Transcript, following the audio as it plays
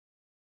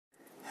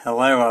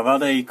Hello, I've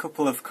had a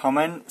couple of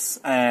comments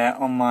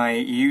on my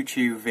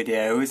YouTube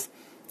videos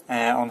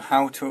on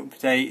how to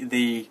update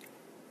the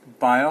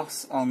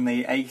BIOS on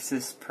the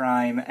Asus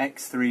Prime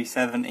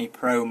X370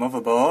 Pro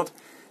motherboard.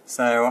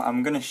 So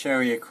I'm going to show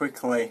you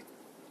quickly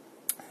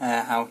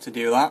how to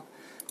do that.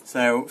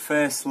 So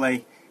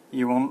firstly,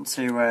 you want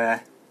to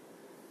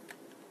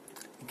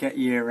get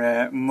your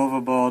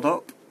motherboard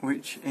up,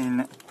 which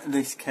in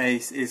this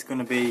case is going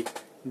to be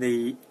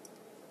the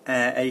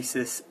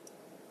Asus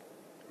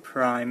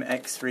Prime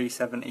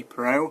X370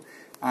 Pro,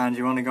 and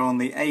you want to go on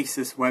the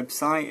Asus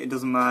website. It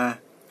doesn't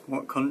matter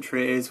what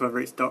country it is, whether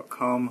it's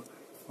 .com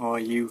or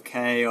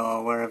UK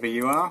or wherever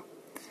you are.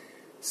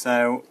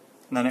 So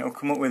then it will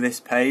come up with this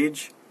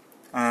page,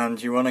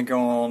 and you want to go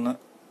on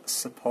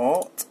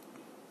support,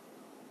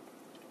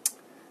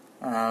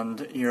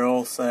 and you're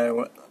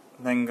also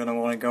then going to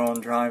want to go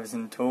on drivers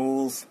and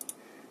tools,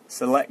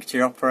 select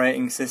your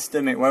operating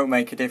system. It won't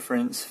make a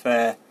difference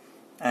for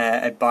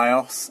a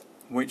BIOS.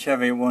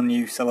 Whichever one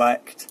you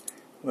select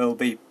will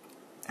be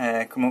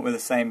come up with the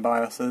same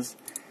BIOSes.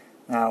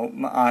 Now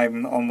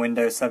I'm on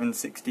Windows 7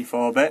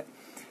 64-bit,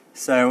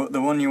 so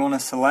the one you want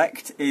to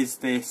select is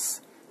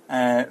this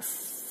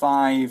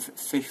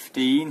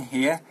 515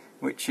 here,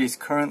 which is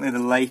currently the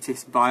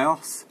latest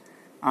BIOS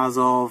as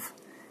of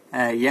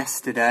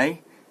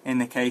yesterday in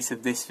the case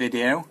of this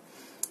video.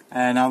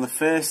 Now the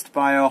first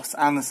BIOS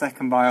and the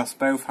second BIOS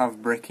both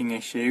have bricking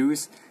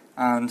issues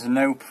and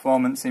no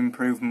performance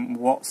improvement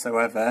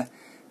whatsoever.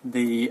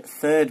 The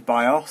third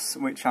BIOS,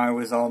 which I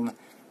was on,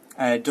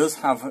 does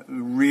have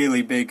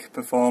really big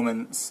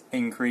performance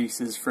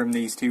increases from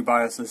these two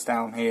BIOSes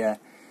down here.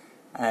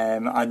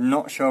 I'm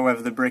not sure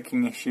whether the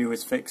bricking issue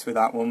was fixed with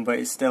that one, but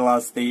it still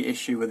has the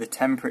issue with the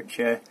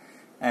temperature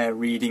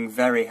reading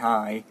very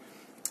high.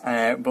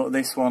 But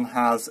this one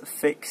has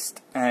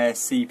fixed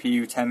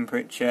CPU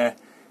temperature,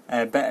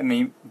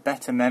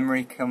 better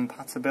memory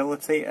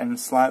compatibility and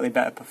slightly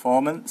better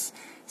performance.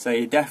 So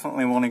you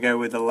definitely want to go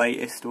with the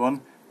latest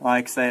one.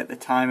 Like I say, at the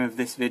time of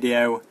this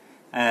video,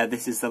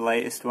 this is the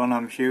latest one.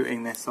 I'm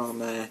shooting this on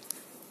the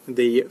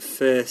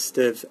 1st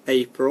of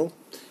April.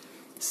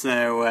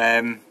 So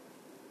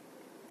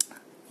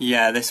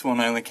yeah, this one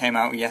only came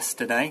out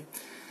yesterday.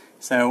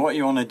 So what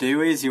you want to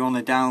do is you want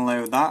to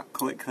download that,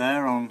 click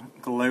there on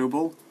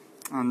global,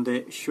 and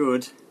it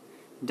should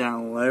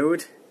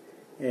download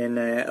in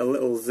a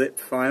little zip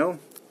file.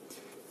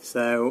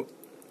 So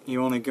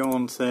you want to go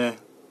on to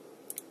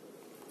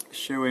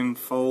show in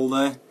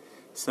folder.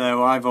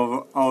 So I've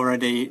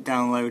already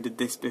downloaded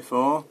this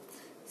before,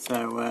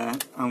 so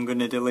I'm going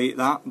to delete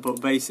that,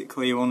 but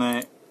basically you want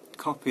to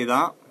copy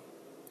that,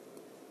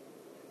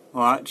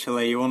 or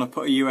actually you want to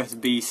put a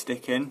USB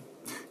stick in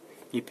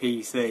your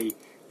PC,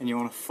 and you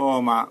want to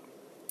format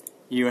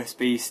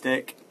USB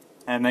stick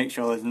and make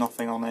sure there's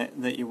nothing on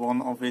it that you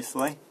want,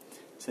 obviously.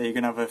 So you're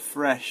going to have a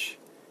fresh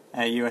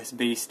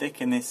USB stick.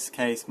 In this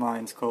case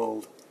mine's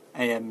called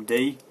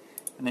AMD,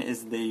 and it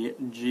is the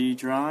G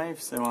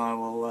drive, so I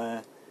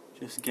will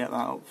just get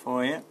that up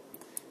for you.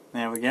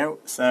 There we go.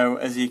 So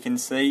as you can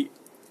see,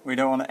 we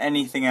don't want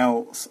anything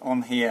else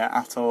on here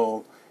at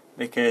all,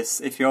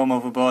 because if your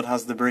motherboard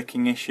has the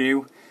bricking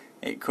issue,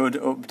 it could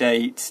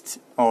update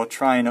or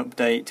try and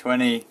update to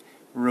any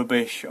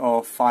rubbish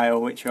or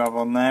file which you have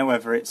on there,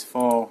 whether it's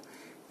for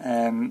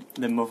the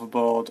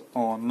motherboard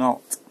or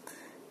not.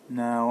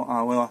 Now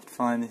I will have to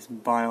find this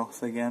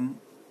BIOS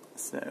again,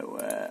 so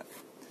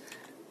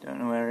don't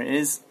know where it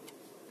is.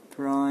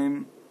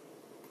 Prime.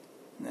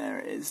 There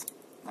it is,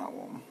 that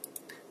one.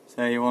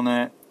 So you want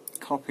to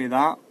copy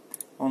that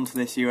onto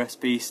this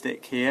USB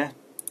stick here.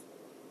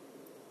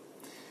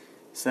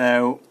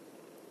 So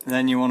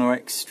then you want to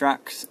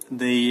extract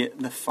the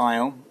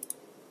file.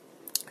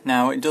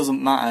 Now it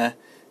doesn't matter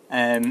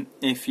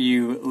if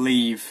you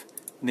leave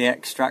the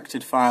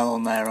extracted file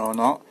on there or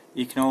not.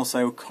 You can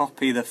also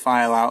copy the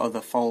file out of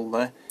the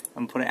folder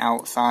and put it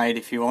outside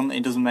if you want.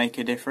 It doesn't make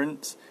a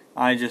difference.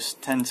 I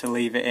just tend to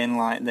leave it in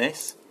like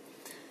this.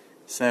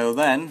 So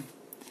then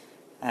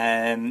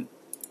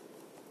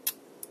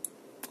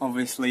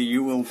obviously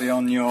you will be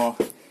on your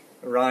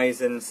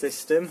Ryzen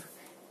system,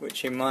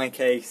 which in my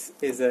case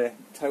is a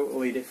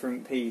totally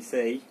different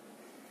PC.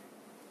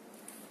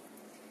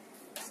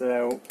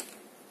 So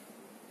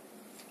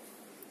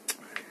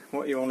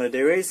what you want to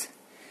do is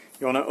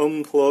you want to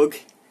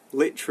unplug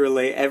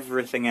literally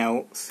everything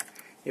else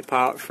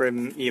apart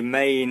from your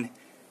main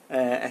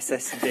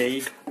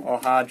SSD or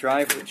hard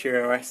drive which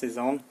your OS is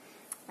on,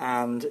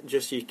 and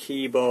just your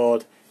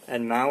keyboard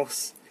and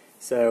mouse.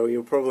 So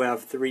you'll probably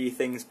have 3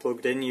 things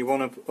plugged in. You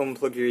want to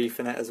unplug your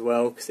Ethernet as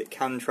well, because it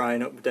can try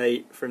and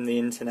update from the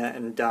internet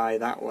and die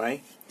that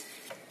way.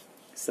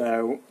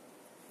 So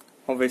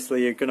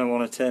obviously you're going to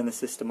want to turn the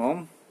system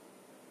on.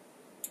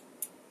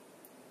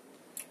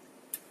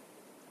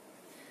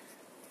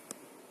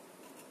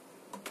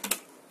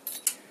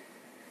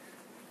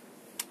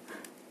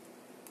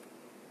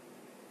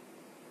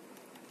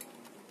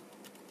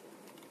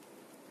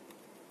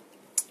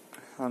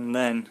 And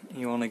then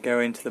you want to go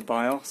into the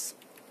BIOS.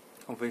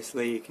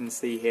 Obviously you can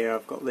see here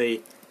I've got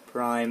the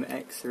Prime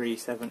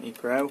X370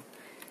 Pro.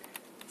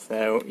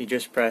 So you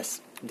just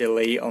press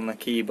delete on the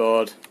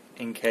keyboard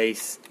in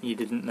case you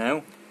didn't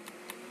know.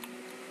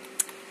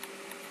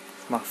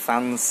 My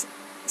fan's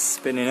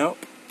spinning up.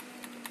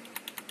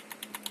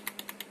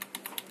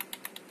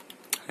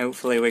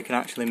 Hopefully we can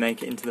actually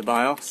make it into the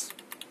BIOS.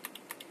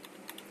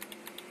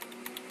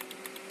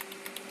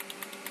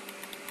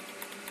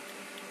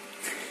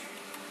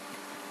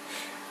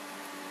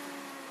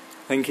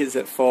 I think it's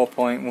at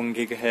 4.1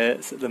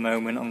 GHz at the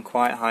moment on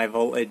quite high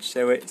voltage,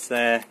 so it's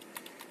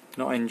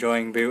not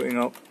enjoying booting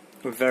up,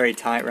 with very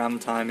tight RAM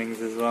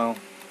timings as well.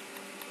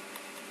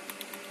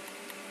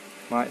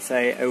 Might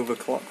say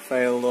overclock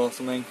failed or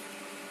something.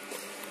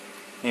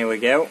 Here we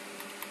go.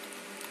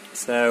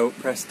 So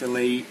press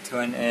delete to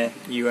enter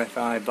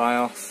UEFI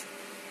BIOS.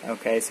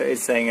 Okay, so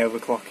it's saying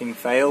overclocking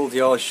failed.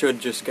 Yours should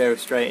just go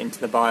straight into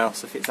the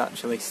BIOS if it's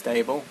actually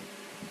stable.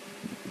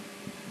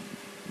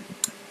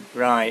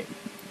 Right.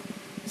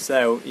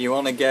 So you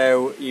want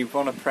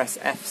to press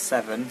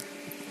F7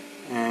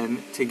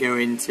 to go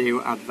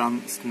into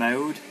advanced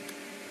mode.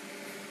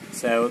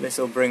 So this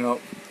will bring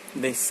up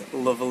this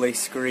lovely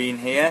screen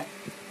here,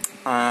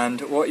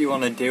 and what you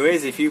want to do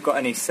is, if you've got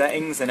any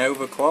settings and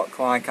overclock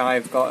like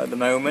I've got at the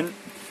moment,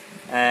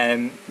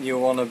 you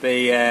want to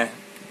be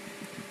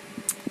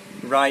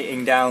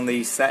writing down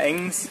these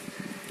settings.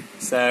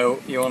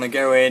 So you want to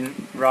go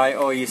in, write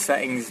all your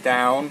settings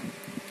down.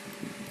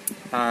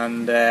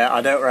 And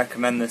I don't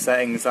recommend the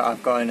settings that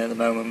I've got in at the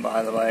moment,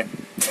 by the way.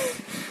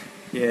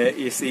 your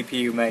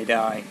CPU may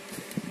die.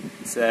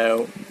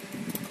 So,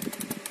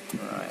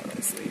 right,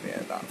 let's leave it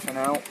at that for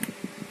now.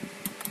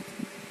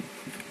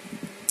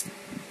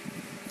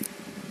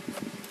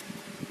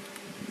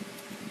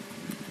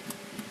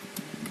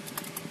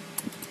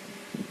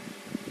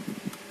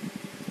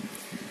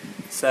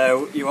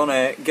 So you want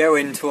to go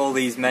into all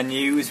these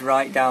menus,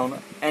 write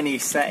down any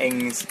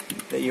settings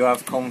that you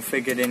have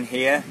configured in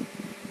here.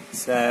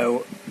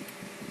 So,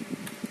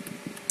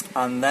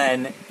 and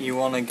then you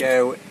want to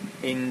go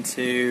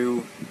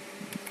into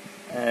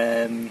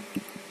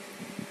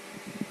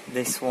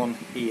this one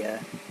here,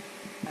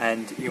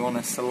 and you want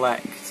to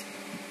select,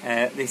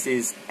 this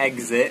is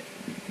exit,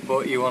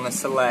 but you want to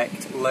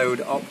select load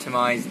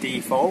optimized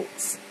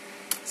defaults.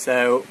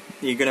 So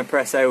you're going to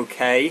press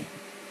OK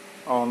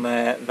on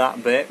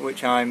that bit,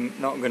 which I'm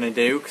not going to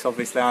do because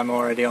obviously I'm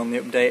already on the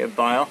updated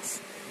BIOS.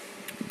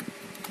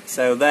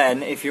 So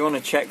then, if you want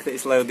to check that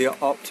it's load the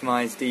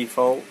optimized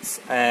defaults,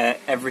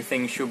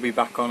 everything should be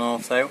back on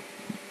auto.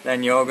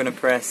 Then you're going to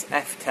press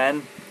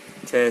F10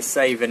 to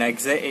save and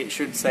exit. It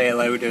should say a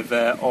load of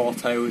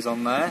autos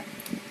on there.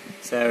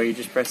 So you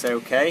just press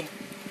OK.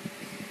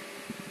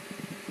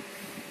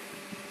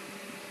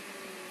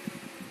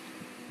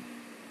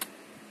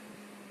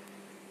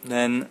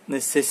 Then the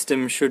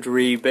system should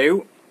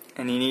reboot,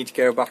 and you need to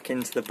go back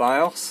into the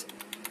BIOS.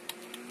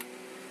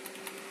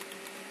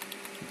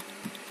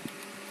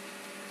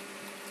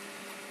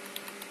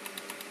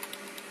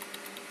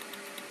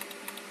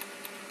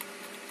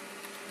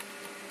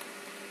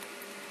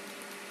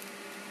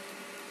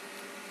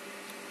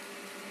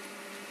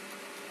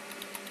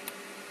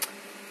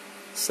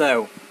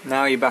 So,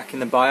 now you're back in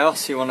the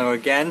BIOS, you want to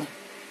again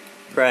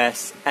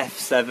press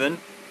F7,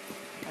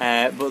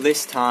 but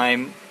this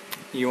time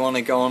you want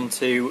to go on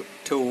to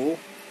Tool,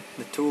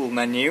 the Tool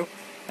menu,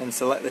 and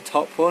select the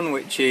top one,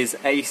 which is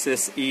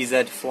Asus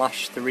EZ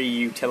Flash 3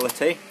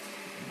 Utility.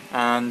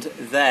 And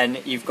then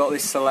you've got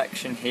this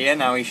selection here.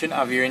 Now you shouldn't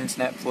have your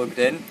internet plugged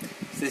in,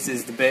 so this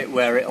is the bit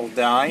where it'll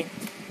die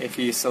if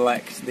you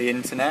select the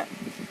internet.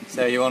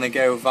 So you want to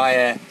go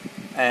via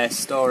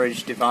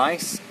storage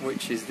device,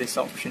 which is this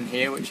option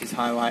here, which is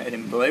highlighted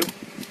in blue.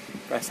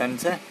 Press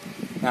enter.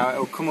 Now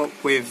it'll come up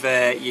with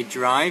your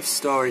drive,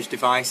 storage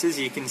devices.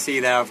 You can see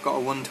there I've got a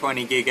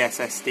 120 gig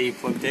SSD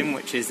plugged in,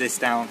 which is this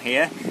down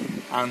here,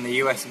 and the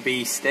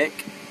USB stick,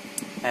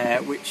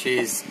 which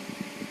is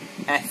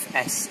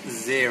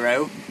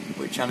FS0,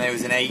 which I know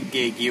is an 8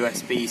 gig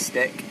USB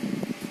stick,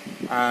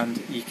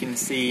 and you can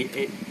see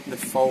the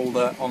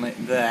folder on it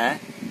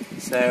there.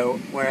 So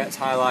where it's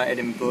highlighted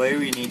in blue,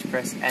 you need to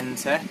press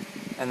enter,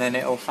 and then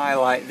it'll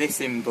highlight this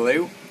in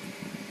blue,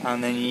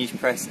 and then you need to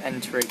press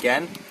enter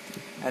again,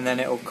 and then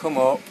it'll come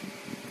up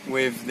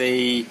with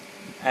the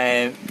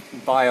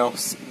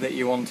BIOS that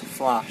you want to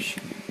flash.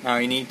 Now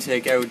you need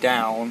to go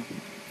down,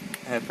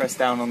 press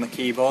down on the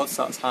keyboard,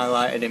 so that's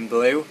highlighted in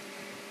blue,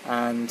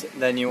 and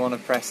then you want to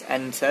press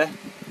enter,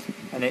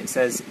 and it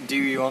says, do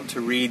you want to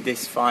read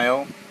this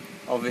file?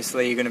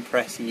 Obviously you're going to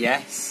press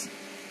yes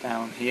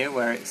down here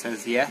where it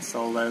says yes,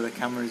 although the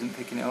camera isn't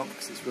picking it up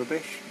because it's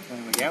rubbish. There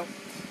we go.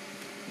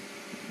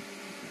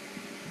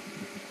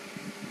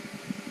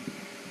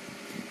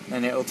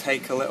 And it'll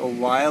take a little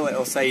while.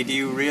 It'll say, do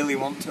you really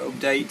want to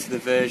update to the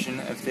version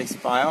of this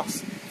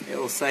BIOS?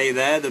 It'll say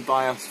there the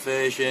BIOS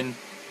version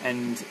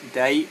and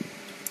date,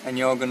 and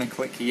you're going to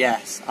click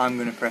yes. I'm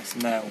going to press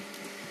no.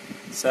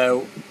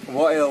 So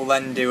what it'll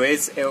then do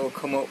is it'll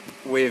come up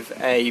with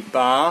a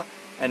bar,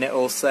 and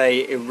it'll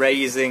say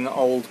erasing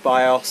old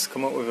BIOS,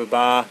 come up with a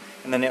bar,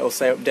 and then it will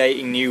say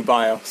updating new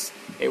BIOS.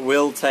 It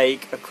will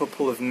take a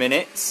couple of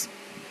minutes.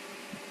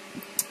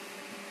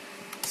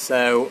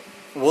 So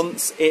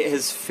once it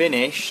has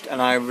finished,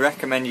 and I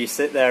recommend you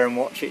sit there and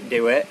watch it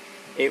do it,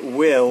 it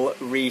will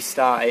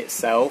restart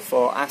itself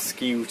or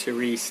ask you to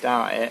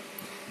restart it.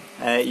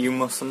 You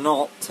must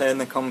not turn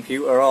the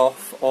computer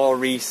off or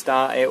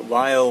restart it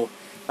while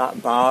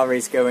that bar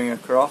is going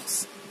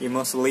across. You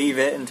must leave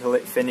it until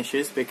it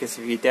finishes, because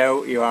if you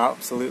don't, you are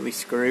absolutely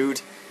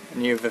screwed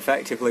and you've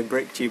effectively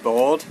bricked your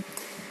board.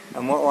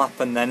 And what will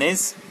happen then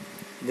is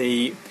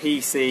the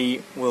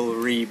PC will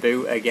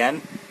reboot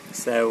again.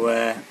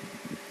 So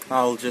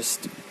I'll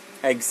just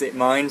exit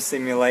mine,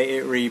 simulate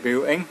it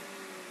rebooting.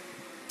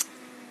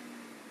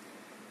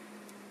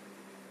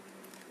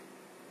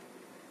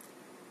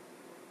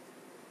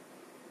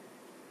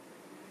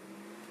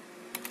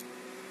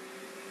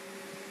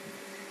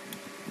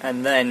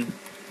 And then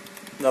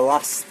the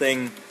last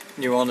thing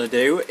you want to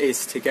do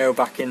is to go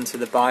back into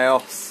the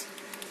BIOS.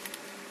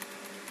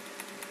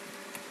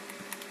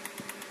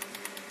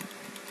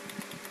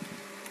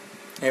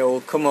 It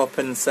will come up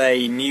and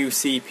say new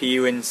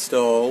CPU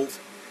installed.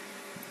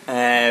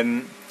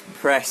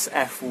 Press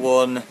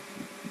F1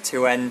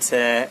 to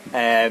enter.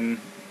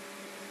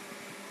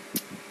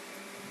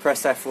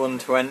 Press F1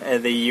 to enter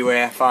the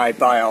UEFI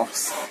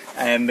BIOS,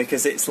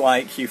 because it's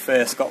like you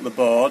first got the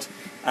board.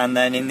 And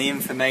then in the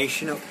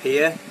information up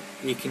here,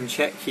 you can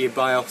check your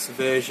BIOS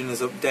version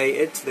is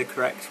updated to the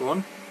correct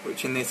one,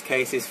 which in this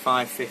case is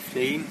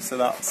 5.15, so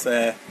that's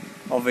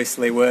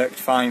obviously worked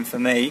fine for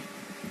me.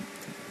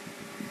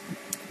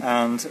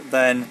 And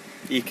then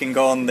you can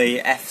go on the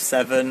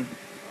F7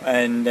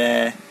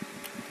 and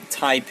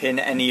type in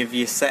any of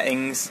your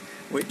settings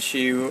which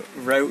you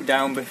wrote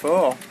down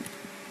before.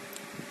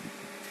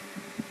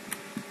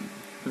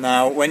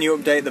 Now when you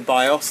update the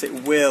BIOS,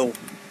 it will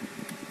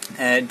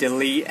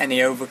delete any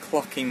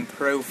overclocking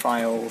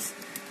profiles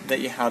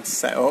that you had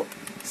set up,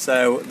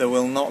 so there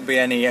will not be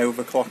any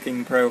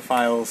overclocking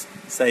profiles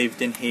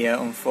saved in here,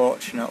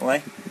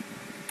 unfortunately.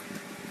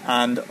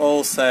 And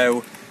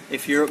also,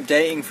 if you're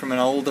updating from an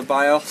older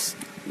BIOS,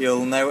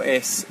 you'll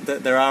notice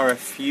that there are a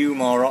few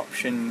more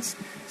options.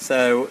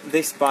 So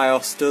this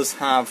BIOS does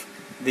have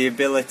the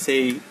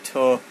ability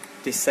to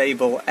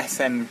disable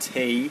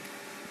SMT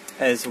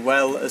as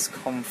well as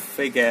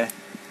configure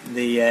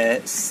the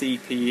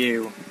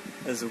CPU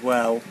as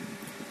well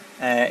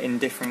in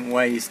different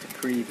ways to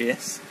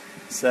previous.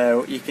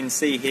 So you can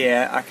see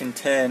here I can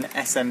turn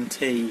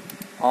SMT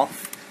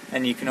off,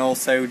 and you can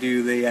also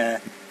do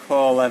the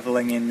core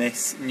leveling in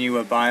this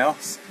newer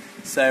BIOS.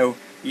 So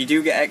you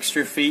do get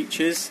extra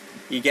features,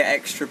 you get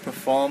extra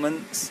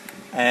performance,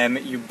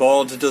 your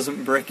board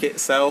doesn't brick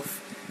itself.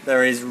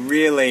 There is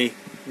really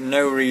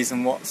no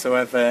reason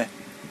whatsoever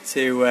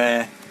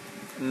to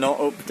not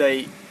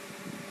update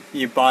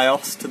your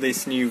BIOS to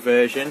this new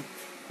version.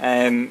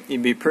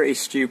 You'd be pretty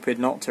stupid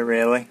not to,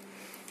 really.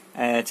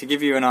 To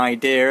give you an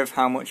idea of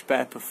how much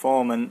better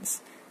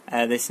performance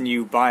this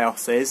new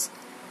BIOS is,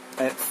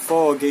 at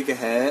 4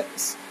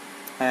 GHz,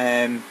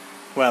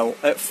 well,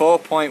 at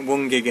 4.1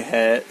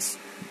 GHz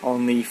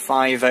on the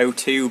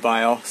 502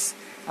 BIOS,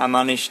 I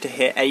managed to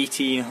hit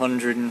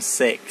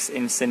 1806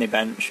 in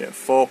Cinebench at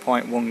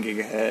 4.1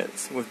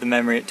 GHz with the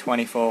memory at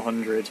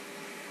 2400.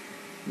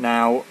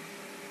 Now,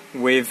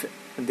 with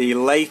the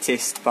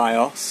latest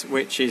BIOS,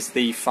 which is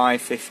the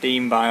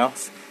 515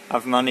 BIOS,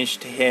 I've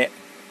managed to hit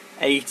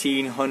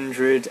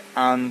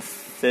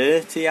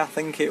 1830, I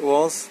think it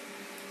was.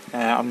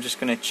 I'm just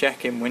going to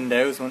check in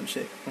Windows once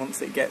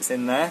it gets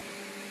in there.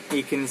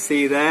 You can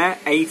see there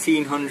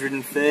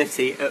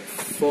 1830 at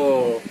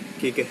 4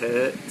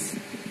 GHz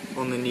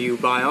on the new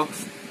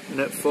BIOS,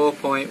 and at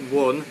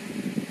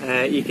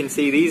 4.1 you can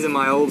see these are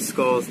my old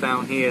scores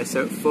down here.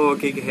 So at 4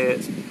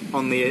 GHz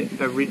on the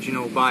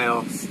original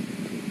BIOS,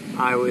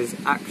 I was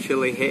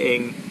actually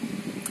hitting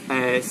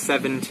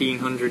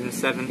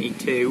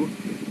 1772,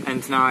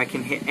 and now I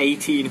can hit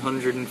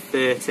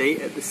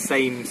 1830 at the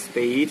same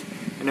speed,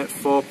 and at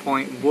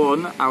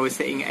 4.1 I was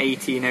hitting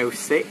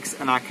 1806,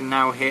 and I can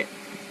now hit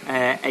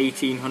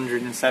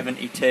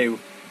 1872,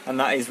 and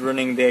that is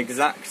running the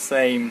exact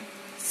same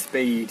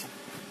speed.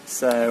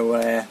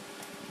 So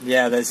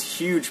yeah, there's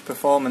huge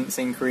performance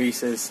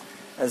increases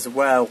as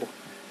well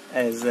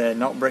as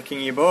not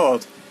bricking your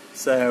board.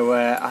 So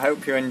I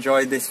hope you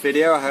enjoyed this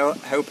video. I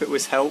hope it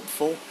was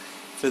helpful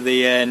for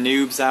the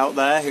noobs out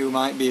there who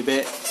might be a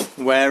bit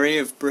wary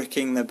of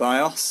bricking the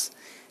BIOS.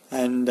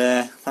 And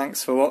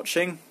thanks for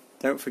watching.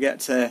 Don't forget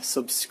to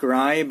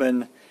subscribe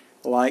and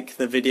like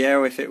the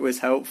video if it was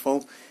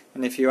helpful.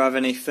 And if you have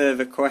any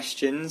further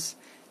questions,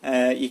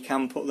 you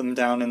can put them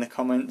down in the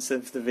comments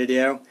of the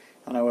video,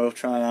 and I will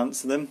try and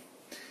answer them.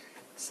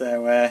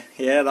 So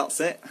yeah,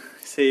 that's it.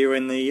 See you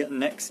in the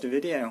next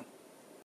video.